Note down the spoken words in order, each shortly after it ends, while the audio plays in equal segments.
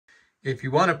If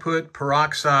you want to put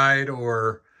peroxide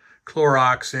or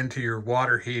Clorox into your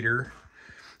water heater,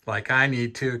 like I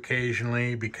need to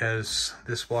occasionally because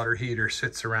this water heater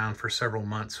sits around for several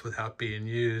months without being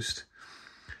used.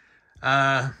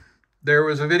 There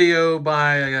was a video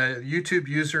by a YouTube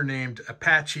user named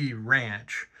Apache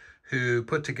Ranch who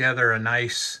put together a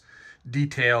nice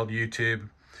detailed YouTube.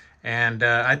 And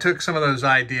I took some of those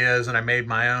ideas and I made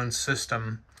my own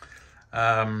system.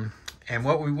 And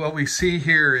what we see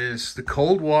here is the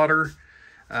cold water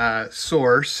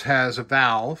source has a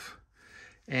valve,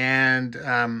 and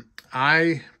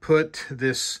I put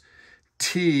this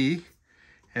T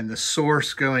and the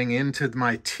source going into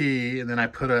my T, and then I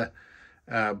put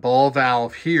a ball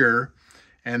valve here,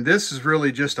 and this is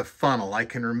really just a funnel. I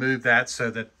can remove that so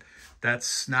that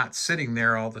that's not sitting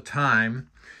there all the time.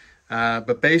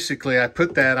 But basically I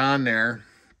put that on there,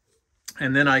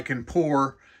 and then I can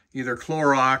pour either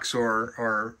Clorox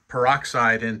or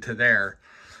peroxide into there.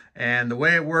 And the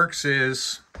way it works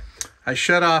is I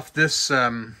shut off this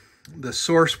the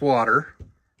source water,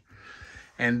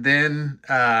 and then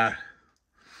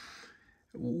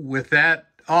with that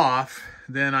off,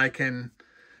 then I can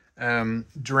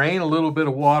drain a little bit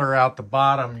of water out the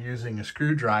bottom using a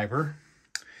screwdriver.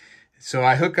 So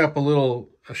I hook up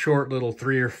a short little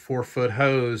 3 or 4 foot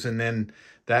hose, and then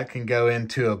that can go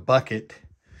into a bucket.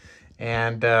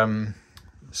 And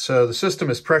so the system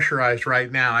is pressurized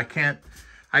right now. I can't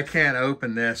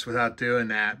open this without doing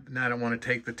that, and I don't want to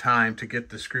take the time to get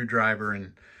the screwdriver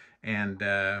and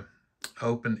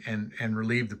open and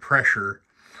relieve the pressure.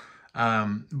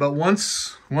 But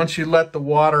once you let the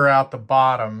water out the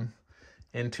bottom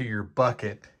into your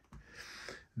bucket,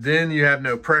 then you have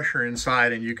no pressure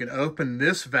inside, and you can open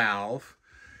this valve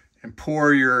and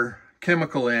pour your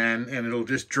chemical in, and it'll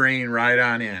just drain right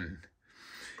on in.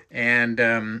 And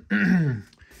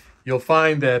you'll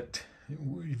find that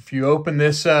if you open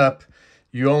this up,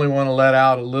 you only want to let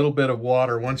out a little bit of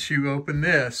water. Once you open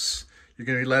this, you're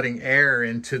going to be letting air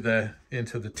into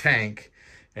the tank,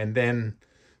 and then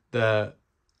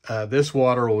this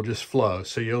water will just flow.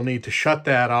 So you'll need to shut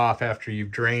that off after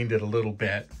you've drained it a little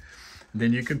bit.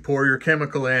 Then you can pour your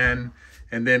chemical in,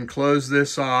 and then close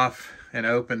this off and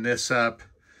open this up,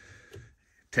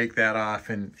 take that off,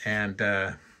 and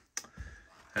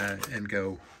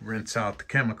go rinse out the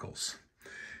chemicals.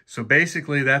 So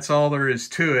basically that's all there is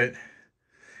to it.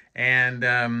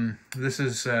 And this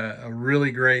is a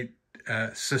really great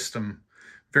system,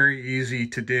 very easy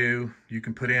to do. You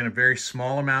can put in a very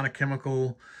small amount of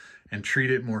chemical and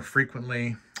treat it more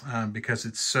frequently because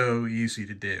it's so easy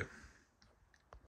to do.